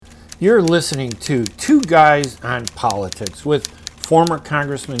You're listening to Two Guys on Politics with former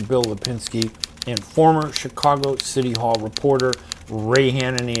Congressman Bill Lipinski and former Chicago City Hall reporter Ray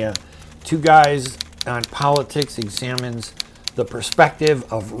Hanania. Two Guys on Politics examines the perspective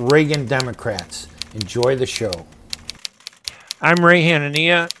of Reagan Democrats. Enjoy the show. I'm Ray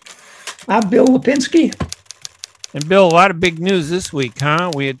Hanania. I'm Bill Lipinski. And Bill, a lot of big news this week,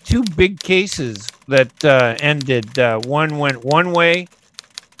 huh? We had two big cases that ended. One went one way.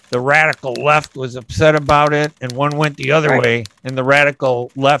 The radical left was upset about it, and one went the other way, and the radical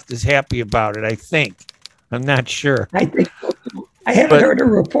left is happy about it, I think. I'm not sure. I think so too. I haven't heard a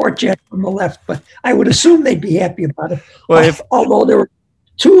report yet from the left, but I would assume they'd be happy about it. Well, although there were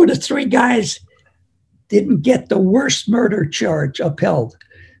two of the three guys didn't get the worst murder charge upheld.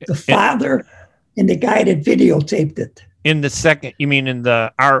 The father and the guy that videotaped it. In the second, you mean in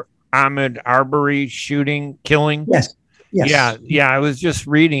the Ahmaud Arbery shooting, killing? Yes. Yeah. I was just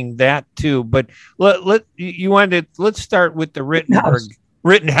reading that too. But let's start with the Rittenhouse.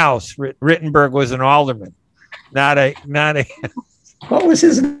 Rittenberg was an alderman, not a. What was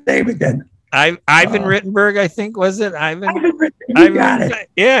his name again? Ivan Rittenberg, I think, was it? Ivan got it.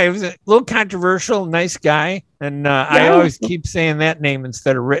 Yeah, he was a little controversial, nice guy, and I always keep saying that name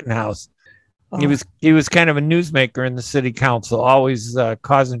instead of Rittenhouse. He was kind of a newsmaker in the city council, always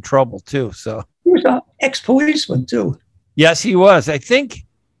causing trouble too. So he was an ex-policeman too. Yes, he was. I think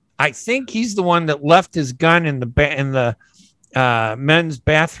he's the one that left his gun in the men's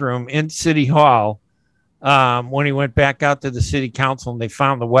bathroom in City Hall when he went back out to the city council, and they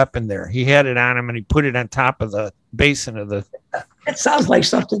found the weapon there. He had it on him, and he put it on top of the basin of the. That sounds like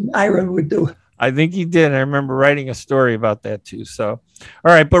something Ira would do. I think he did. I remember writing a story about that too. So, all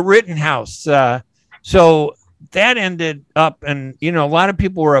right, but Rittenhouse. So that ended up, and a lot of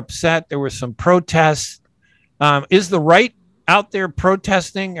people were upset. There were some protests. Is the right out there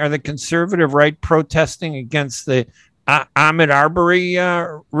protesting? Are the conservative right protesting against the Ahmaud Arbery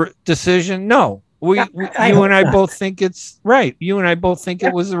decision? No. You and I both think it's right. You and I both think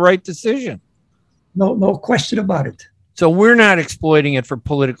it was the right decision. No question about it. So we're not exploiting it for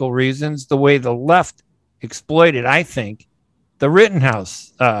political reasons the way the left exploited, I think, the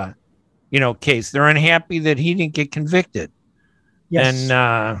Rittenhouse, case. They're unhappy that he didn't get convicted. Yes.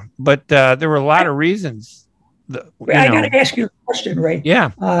 And but there were a lot of reasons. I got to ask you a question, Ray.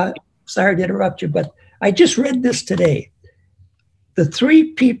 Yeah. Sorry to interrupt you, but I just read this today. The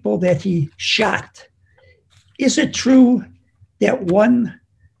three people that he shot, is it true that one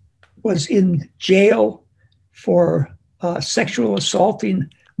was in jail for sexual assaulting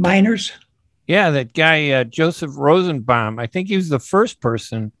minors? Yeah, that guy, Joseph Rosenbaum, I think he was the first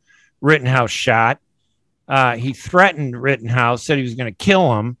person Rittenhouse shot. He threatened Rittenhouse, said he was going to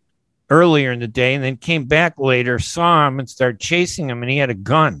kill him earlier in the day, and then came back later, saw him, and started chasing him, and he had a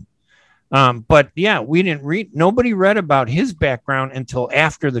gun. But yeah, we didn't read. Nobody read about his background until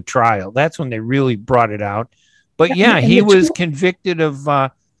after the trial. That's when they really brought it out. But yeah, he was convicted of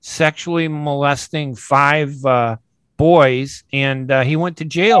sexually molesting 5 boys, and he went to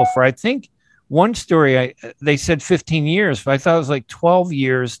jail for, I think, one story. They said 15 years, but I thought it was like 12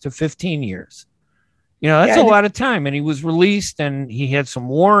 years to 15 years. That's a lot of time. And he was released, and he had some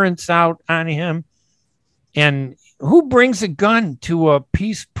warrants out on him. And who brings a gun to a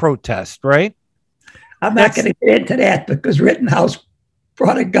peace protest, right? I'm not going to get into that because Rittenhouse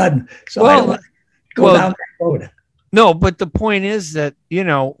brought a gun. So I don't want to go down that road. No, but the point is that,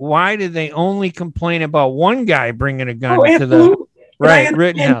 why do they only complain about one guy bringing a gun to the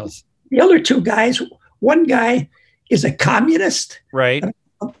Rittenhouse? The other two guys, one guy is a communist. Right.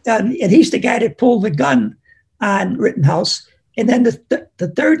 And he's the guy that pulled the gun on Rittenhouse. And then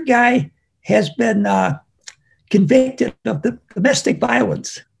the third guy has been convicted of the domestic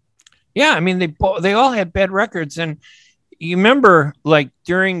violence. Yeah, I mean, they all had bad records. And you remember, like,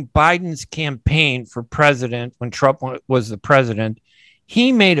 during Biden's campaign for president, when Trump was the president,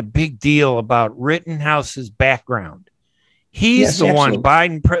 he made a big deal about Rittenhouse's background. He's the one,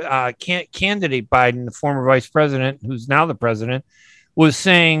 candidate Biden, the former vice president, who's now the president, was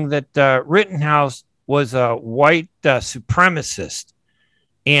saying that Rittenhouse was a white supremacist.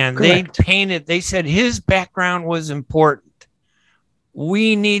 And Correct. they said his background was important.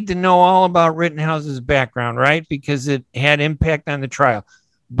 We need to know all about Rittenhouse's background, right? Because it had impact on the trial.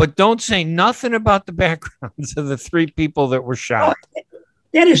 But don't say nothing about the backgrounds of the 3 people that were shot.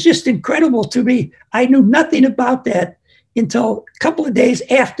 That is just incredible to me. I knew nothing about that until a couple of days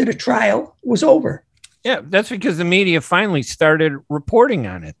after the trial was over. Yeah, that's because the media finally started reporting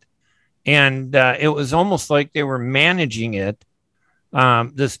on it. And it was almost like they were managing it.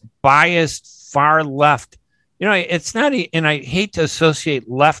 This biased far left it's not, and I hate to associate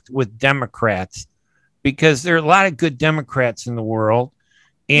left with Democrats because there are a lot of good Democrats in the world.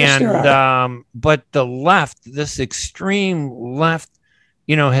 Yes, there And, are. but the left, this extreme left,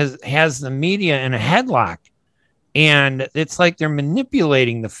 has the media in a headlock. And it's like they're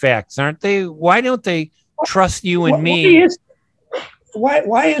manipulating the facts, aren't they? Why don't they trust you and me?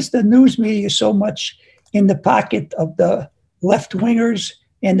 Why is the news media so much in the pocket of the left wingers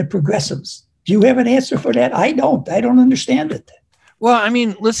and the progressives? Do you have an answer for that? I don't. I don't understand it. Well, I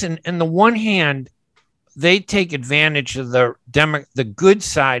mean, listen, on the one hand, they take advantage of the good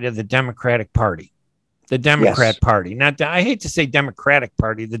side of the Democratic Party, the Democrat Yes. Party. Not I hate to say Democratic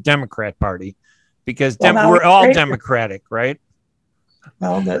Party, the Democrat Party, because Well, now we're all great. Democratic, right?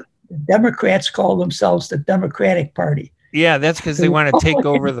 Well, the Democrats call themselves the Democratic Party. Yeah, that's because The they want to take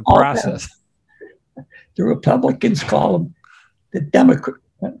over Republicans the call process. The Republicans call them the Democrat.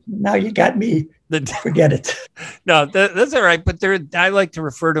 Now you got me. Forget it. No, that's all right. But I like to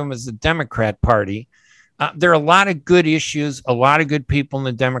refer to them as the Democrat Party. There are a lot of good issues, a lot of good people in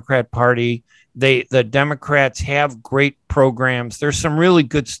the Democrat Party. The Democrats have great programs. There's some really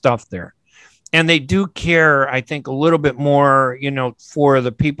good stuff there. And they do care, I think, a little bit more, for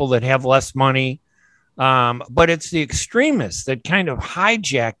the people that have less money. But it's the extremists that kind of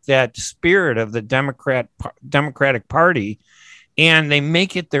hijack that spirit of the Democratic Party, and they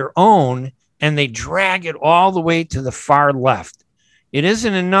make it their own, and they drag it all the way to the far left. It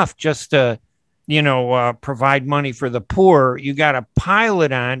isn't enough just to, provide money for the poor. You got to pile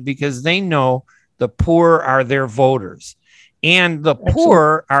it on because they know the poor are their voters. And the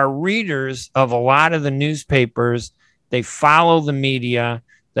poor are readers of a lot of the newspapers. They follow the media.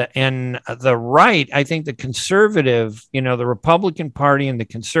 And the right, I think the conservative, the Republican Party and the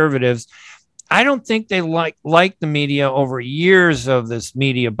conservatives, I don't think they like the media over years of this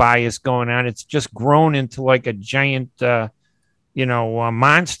media bias going on. It's just grown into like a giant,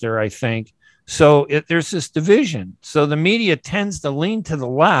 monster, I think. So there's this division. So the media tends to lean to the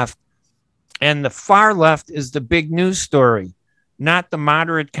left, and the far left is the big news story, not the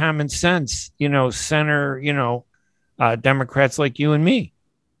moderate common sense, center, Democrats like you and me,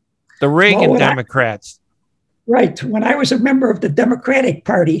 the Reagan Democrats. Right. When I was a member of the Democratic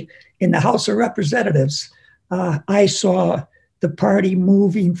Party in the House of Representatives, I saw the party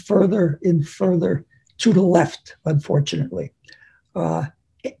moving further and further to the left, unfortunately.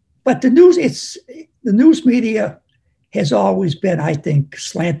 But the news media has always been, I think,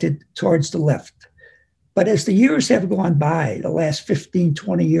 slanted towards the left. But as the years have gone by, the last 15,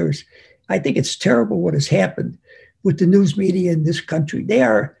 20 years, I think it's terrible what has happened with the news media in this country. They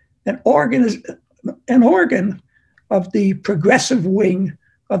are an organ of the progressive wing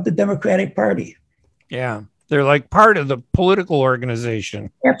of the Democratic Party. Yeah, they're like part of the political organization.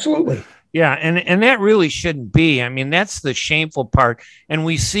 Absolutely. Yeah, and that really shouldn't be. I mean, that's the shameful part. And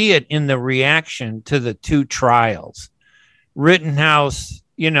we see it in the reaction to the two trials. Rittenhouse,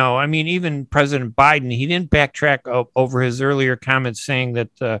 even President Biden, he didn't backtrack over his earlier comments saying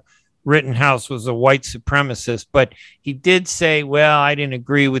that Rittenhouse was a white supremacist, but he did say, well, I didn't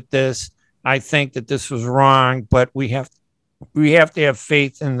agree with this. I think that this was wrong, but we have to have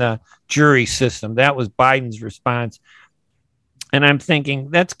faith in the jury system. That was Biden's response. And I'm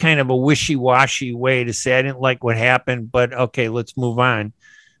thinking that's kind of a wishy-washy way to say I didn't like what happened, but okay, let's move on.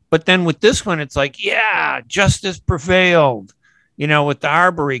 But then with this one, it's like, yeah, justice prevailed, with the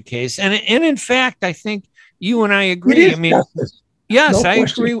Arbery case. And in fact, I think you and I agree. I mean, justice. Yes, no I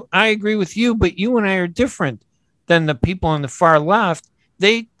agree. I agree with you, but you and I are different than the people on the far left.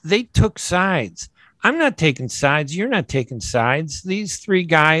 They took sides. I'm not taking sides. You're not taking sides. These three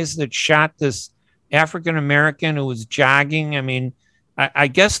guys that shot this African-American who was jogging. I mean, I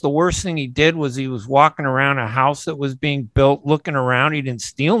guess the worst thing he did was he was walking around a house that was being built, looking around. He didn't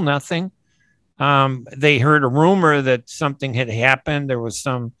steal nothing. They heard a rumor that something had happened. There was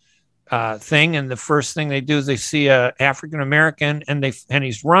some thing, and the first thing they do is they see a African-American, and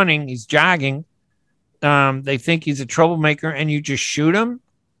he's running, he's jogging. They think he's a troublemaker, and you just shoot him.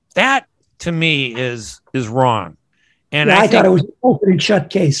 That to me is wrong. And I thought it was an open and shut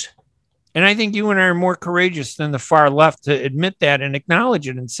case. And I think you and I are more courageous than the far left to admit that and acknowledge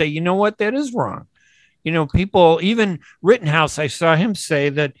it and say, you know what, that is wrong. People, even Rittenhouse, I saw him say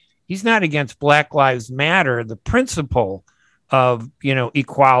that he's not against Black Lives Matter, the principle of,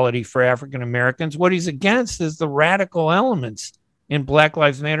 equality for African Americans. What he's against is the radical elements in Black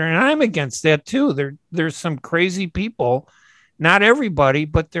Lives Matter. And I'm against that too. There's some crazy people, not everybody,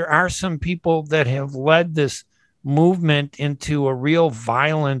 but there are some people that have led this movement into a real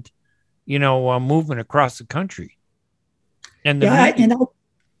violent movement across the country. And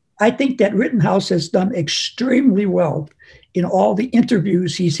I think that Rittenhouse has done extremely well in all the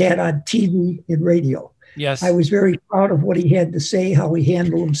interviews he's had on TV and radio. Yes. I was very proud of what he had to say, how he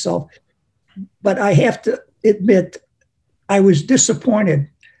handled himself. But I have to admit, I was disappointed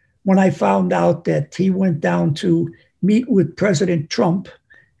when I found out that he went down to meet with President Trump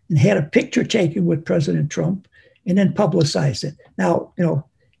and had a picture taken with President Trump and then publicized it. Now,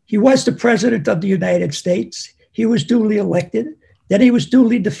 he was the president of the United States. He was duly elected. Then he was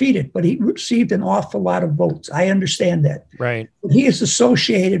duly defeated, but he received an awful lot of votes. I understand that. Right. But he is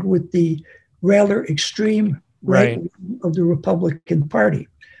associated with the rather extreme right of the Republican Party.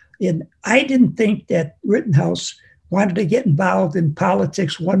 And I didn't think that Rittenhouse wanted to get involved in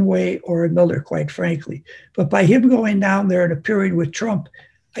politics one way or another, quite frankly. But by him going down there and appearing with Trump,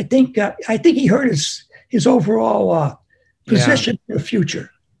 I think he hurt his overall position for the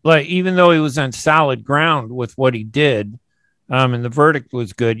future. Like, even though he was on solid ground with what he did, and the verdict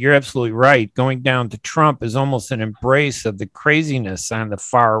was good, you're absolutely right. Going down to Trump is almost an embrace of the craziness on the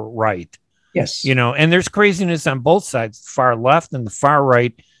far right. Yes. And there's craziness on both sides, the far left and the far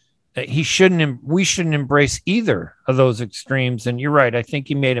right. We shouldn't embrace either of those extremes. And you're right. I think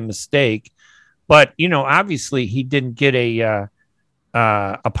he made a mistake, but obviously he didn't get a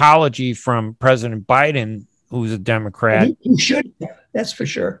apology from President Biden, who's a Democrat. He should have, that's for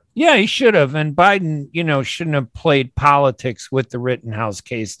sure. Yeah, he should have. And Biden, shouldn't have played politics with the Rittenhouse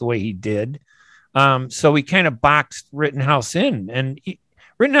case the way he did. So he kind of boxed Rittenhouse in. And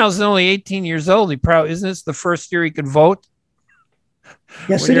Rittenhouse is only 18 years old. Isn't this the first year he could vote?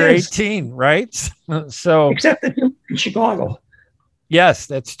 Yes, when it you're is. 18, right? So except that in Chicago. Yes,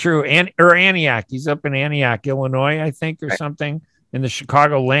 that's true. Or Antioch. He's up in Antioch, Illinois, I think, or something in the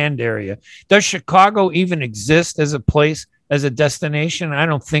Chicago land area. Does Chicago even exist as a place, as a destination? I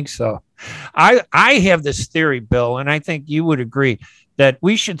don't think so. I have this theory, Bill, and I think you would agree that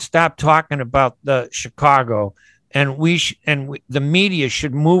we should stop talking about the Chicago, and the media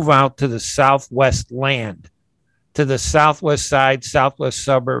should move out to the Southwest land, to the Southwest side, Southwest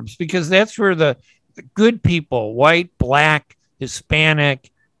suburbs, because that's where the good people, white, black,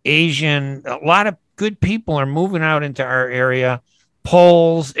 Hispanic, Asian, a lot of good people are moving out into our area.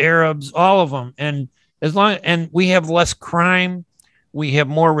 Poles, Arabs, all of them. And and we have less crime, we have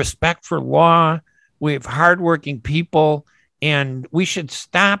more respect for law, we have hardworking people, and we should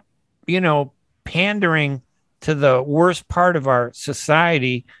stop, pandering to the worst part of our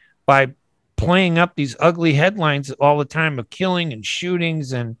society by playing up these ugly headlines all the time of killing and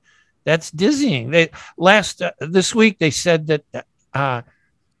shootings, and that's dizzying. This week they said that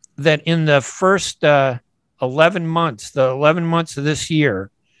that in the first 11 months of this year,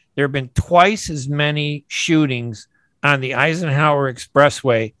 there have been twice as many shootings on the Eisenhower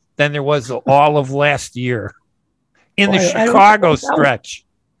Expressway than there was all of last year in the Chicago stretch.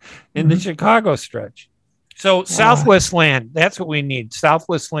 In the Chicago stretch. So Southwest land, that's what we need.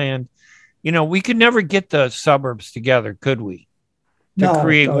 Southwest land. We could never get the suburbs together, could we? To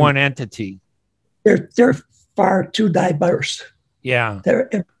create one entity. They're far too diverse. Yeah.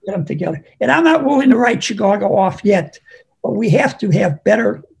 Get them together. And I'm not willing to write Chicago off yet, but we have to have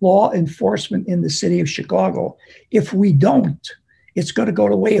better law enforcement in the city of Chicago. If we don't, it's going to go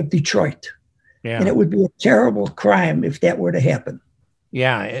the way of Detroit. Yeah. And it would be a terrible crime if that were to happen.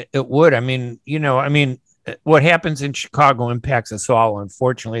 Yeah, it would. What happens in Chicago impacts us all,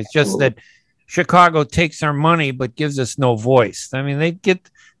 unfortunately. It's just that Chicago takes our money but gives us no voice.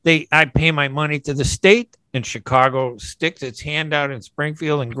 I pay my money to the state, and Chicago sticks its hand out in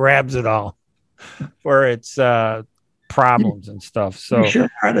Springfield and grabs it all for its problems and stuff. So you sure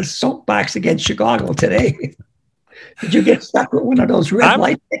are the soapbox against Chicago today. Did you get stuck with one of those red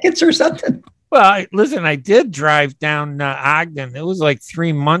light tickets or something? Well, listen, I did drive down Ogden. It was like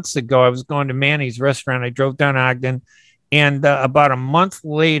 3 months ago. I was going to Manny's restaurant. I drove down Ogden, and about a month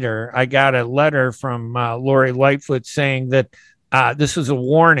later, I got a letter from Lori Lightfoot saying that this was a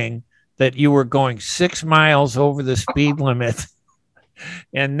warning that you were going 6 miles over the speed limit.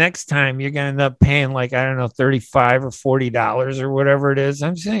 And next time you're going to end up paying like, I don't know, $35 or $40 or whatever it is.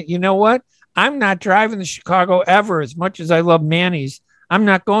 I'm saying, you know what? I'm not driving to Chicago ever. As much as I love Manny's, I'm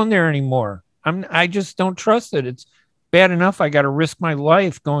not going there anymore. I just don't trust it. It's bad enough I got to risk my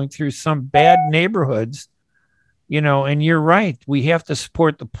life going through some bad neighborhoods, and you're right. We have to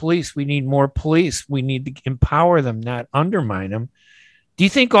support the police. We need more police. We need to empower them, not undermine them. Do you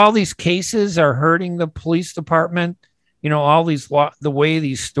think all these cases are hurting the police department? All these, the way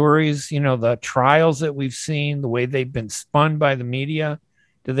these stories, the trials that we've seen, the way they've been spun by the media,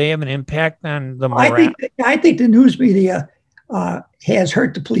 do they have an impact on the morale? I think the news media has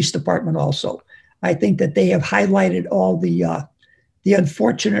hurt the police department also. I think that they have highlighted all the the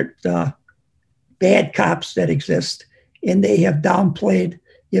unfortunate bad cops that exist, and they have downplayed,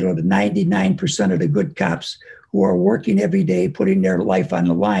 the 99% of the good cops who are working every day, putting their life on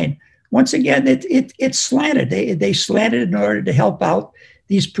the line. Once again, it's slanted. They slanted in order to help out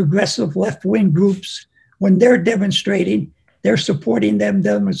these progressive left-wing groups. When they're demonstrating, they're supporting them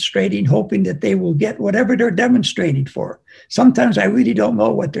demonstrating, hoping that they will get whatever they're demonstrating for. Sometimes I really don't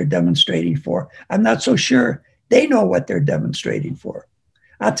know what they're demonstrating for. I'm not so sure they know what they're demonstrating for.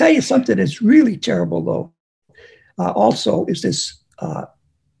 I'll tell you something that's really terrible, though. Also, is this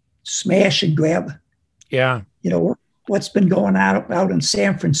smash and grab. Yeah. What's been going on out in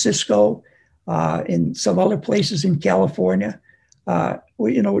San Francisco, in some other places in California.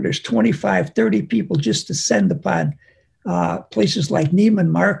 There's 25, 30 people just descend upon places like Neiman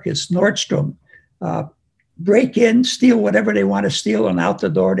Marcus, Nordstrom, break in, steal whatever they want to steal, and out the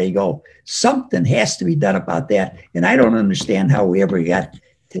door they go. Something has to be done about that. And I don't understand how we ever got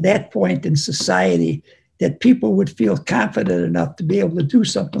to that point in society that people would feel confident enough to be able to do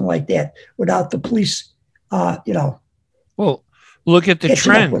something like that without the police, Well, look at the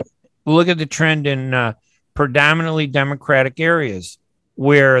trend. Look at the trend in predominantly Democratic areas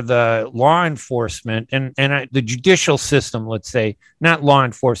where the law enforcement and the judicial system, let's say, not law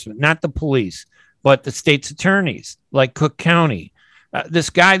enforcement, not the police, but the state's attorneys, like Cook County.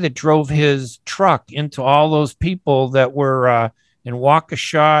 This guy that drove his truck into all those people that were in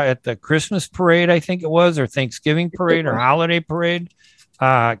Waukesha at the Christmas parade, I think it was, or Thanksgiving parade or holiday parade,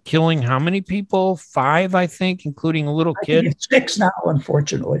 killing how many people? 5, I think, including a little kid. I think it's 6 now,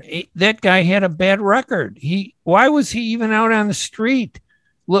 unfortunately. That guy had a bad record. Why was he even out on the street?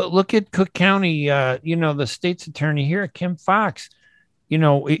 Look at Cook County, the state's attorney here, Kim Foxx.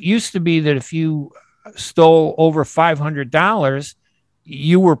 It used to be that if you stole over $500,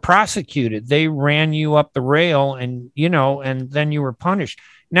 you were prosecuted. They ran you up the rail and then you were punished.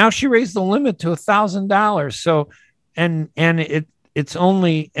 Now she raised the limit to $1,000. So, it's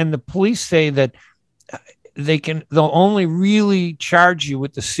only, and the police say that they'll only really charge you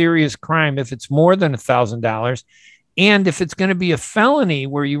with the serious crime if it's more than $1,000. And if it's going to be a felony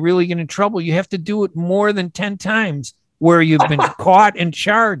where you really get in trouble, you have to do it more than 10 times where you've been caught and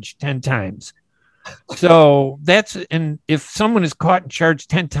charged 10 times. So and if someone is caught and charged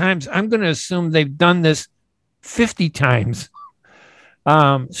 10 times, I'm going to assume they've done this 50 times.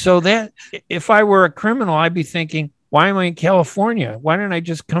 So that if I were a criminal, I'd be thinking, why am I in California? Why don't I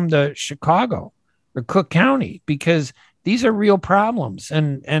just come to Chicago or Cook County? Because these are real problems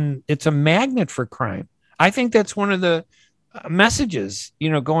and it's a magnet for crime. I think that's one of the messages,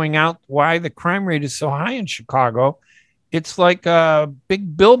 going out why the crime rate is so high in Chicago. It's like a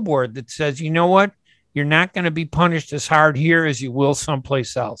big billboard that says, you know what? You're not going to be punished as hard here as you will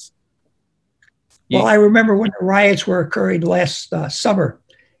someplace else. Well, I remember when the riots were occurring last summer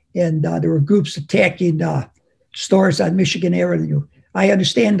and there were groups attacking stores on Michigan Avenue. I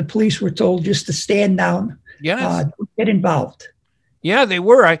understand the police were told just to stand down, don't get involved. Yeah, they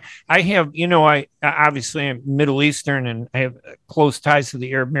were. I have, I obviously am Middle Eastern and I have close ties to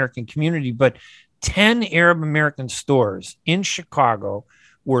the Arab American community, but 10 Arab American stores in Chicago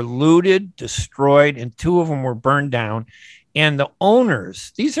were looted, destroyed, and 2 of them were burned down. And the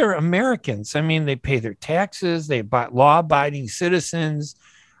owners, these are Americans. I mean, they pay their taxes, they bought law-abiding citizens.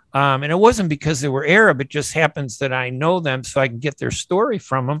 And it wasn't because they were Arab. It just happens that I know them so I can get their story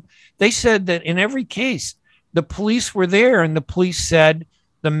from them. They said that in every case, the police were there and the police said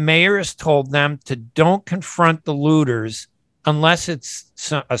the mayor has told them to don't confront the looters unless it's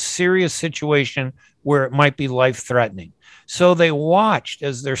a serious situation where it might be life-threatening. So they watched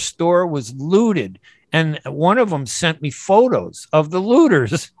as their store was looted. And one of them sent me photos of the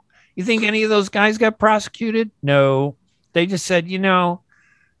looters. You think any of those guys got prosecuted? No. They just said,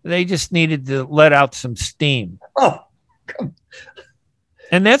 they just needed to let out some steam. Oh,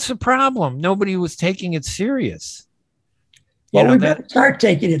 and that's the problem. Nobody was taking it serious. Well, we better start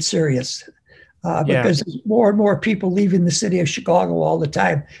taking it serious because there's more and more people leaving the city of Chicago all the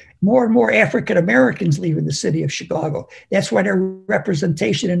time. More and more African Americans leaving the city of Chicago. That's why their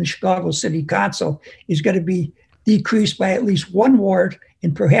representation in the Chicago City Council is going to be decreased by at least 1 ward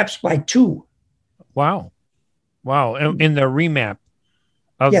and perhaps by 2. Wow. In the remap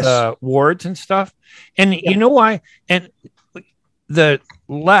of the wards and stuff. And you know why? And the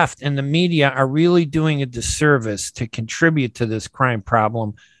left and the media are really doing a disservice to contribute to this crime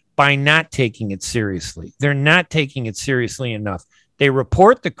problem by not taking it seriously. They're not taking it seriously enough. They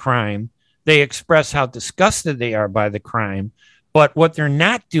report the crime. They express how disgusted they are by the crime. But what they're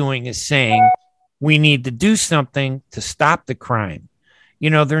not doing is saying, we need to do something to stop the crime.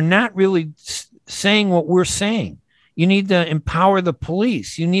 They're not really saying what we're saying. You need to empower the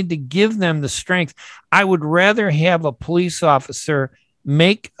police. You need to give them the strength. I would rather have a police officer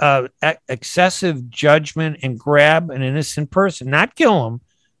make a excessive judgment and grab an innocent person, not kill him,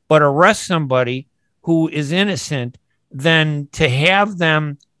 but arrest somebody who is innocent, than to have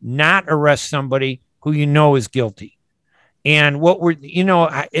them not arrest somebody who you know is guilty. And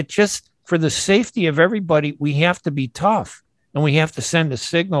it just, for the safety of everybody, we have to be tough, and we have to send a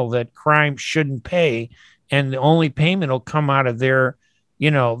signal that crime shouldn't pay, and the only payment will come out of their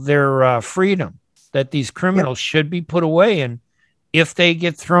freedom, that these criminals should be put away. And if they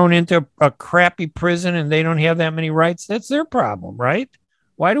get thrown into a crappy prison and they don't have that many rights, that's their problem, right?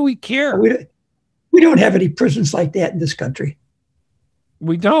 Why do we care? We don't have any prisons like that in this country.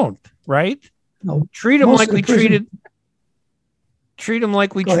 We don't, right? No. Treat them like we treated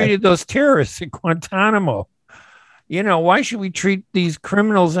those terrorists at Guantanamo. Why should we treat these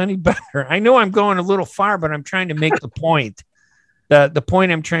criminals any better? I know I'm going a little far, but I'm trying to make the point. The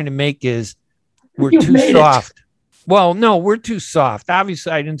point I'm trying to make is we're too soft. Well, no, we're too soft.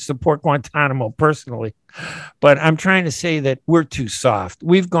 Obviously, I didn't support Guantanamo personally, but I'm trying to say that we're too soft.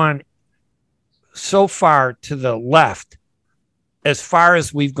 We've gone so far to the left as far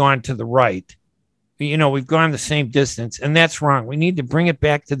as we've gone to the right. We've gone the same distance, and that's wrong. We need to bring it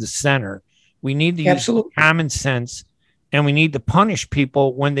back to the center. We need to use common sense, and we need to punish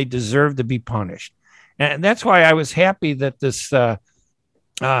people when they deserve to be punished. And that's why I was happy that this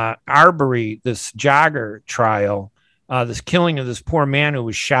Arbery, this jogger trial, this killing of this poor man who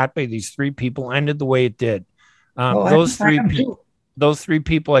was shot by these three people, ended the way it did. Those three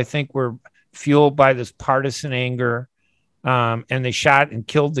people, I think, were fueled by this partisan anger, and they shot and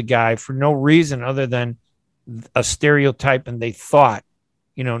killed the guy for no reason other than a stereotype, and they thought,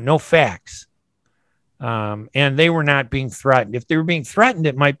 no facts. And they were not being threatened. If they were being threatened,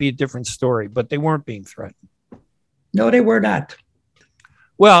 it might be a different story, but they weren't being threatened. No, they were not.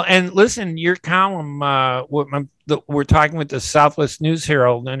 Well, and listen, your column, we're talking with the Southwest News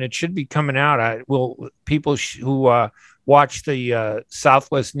Herald, and it should be coming out. People who watch the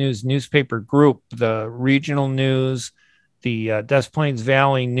Southwest News newspaper group, the regional news, the Des Plaines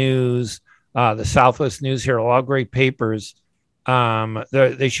Valley News, the Southwest News Herald, all great papers.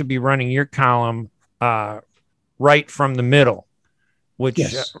 They should be running your column right from the middle, which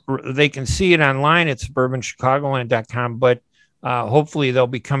they can see it online at suburbanchicagoland.com, but hopefully they'll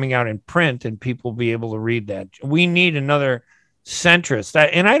be coming out in print and people will be able to read that. We need another centrist.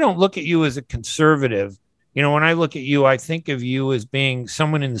 And I don't look at you as a conservative. When I look at you, I think of you as being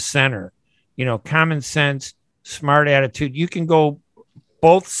someone in the center, common sense, smart attitude. You can go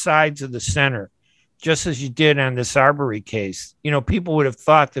both sides of the center, just as you did on this Arbery case. People would have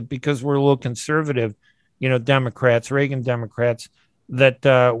thought that because we're a little conservative, Democrats, Reagan Democrats,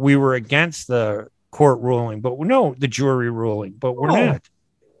 that we were against the court ruling, but no, the jury ruling, but we're not.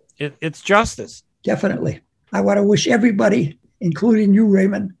 It's justice. Definitely. I want to wish everybody, including you,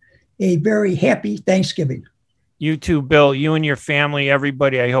 Raymond, a very happy Thanksgiving. You too, Bill. You and your family,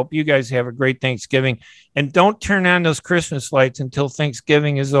 everybody. I hope you guys have a great Thanksgiving. And don't turn on those Christmas lights until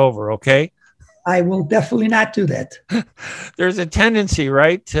Thanksgiving is over, okay? I will definitely not do that. There's a tendency,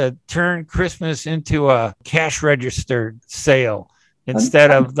 right, to turn Christmas into a cash register sale instead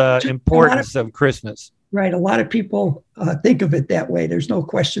of the importance of Christmas. Right. A lot of people think of it that way. There's no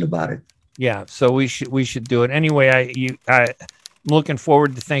question about it. Yeah. So we should do it. Anyway, I'm looking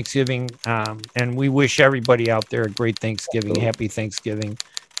forward to Thanksgiving, and we wish everybody out there a great Thanksgiving, happy Thanksgiving.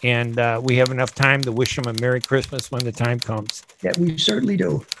 And we have enough time to wish them a Merry Christmas when the time comes. Yeah, we certainly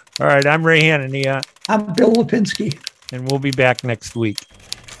do. All right. I'm Ray Hanania. I'm Bill Lipinski. And we'll be back next week.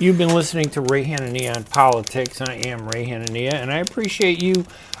 You've been listening to Ray Hanania on Politics. I am Ray Hanania, and I appreciate you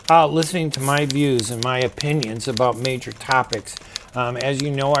listening to my views and my opinions about major topics. As you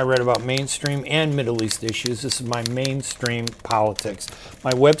know, I read about mainstream and Middle East issues. This is my mainstream politics.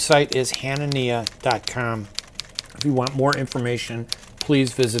 My website is hanania.com. If you want more information,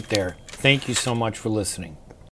 please visit there. Thank you so much for listening.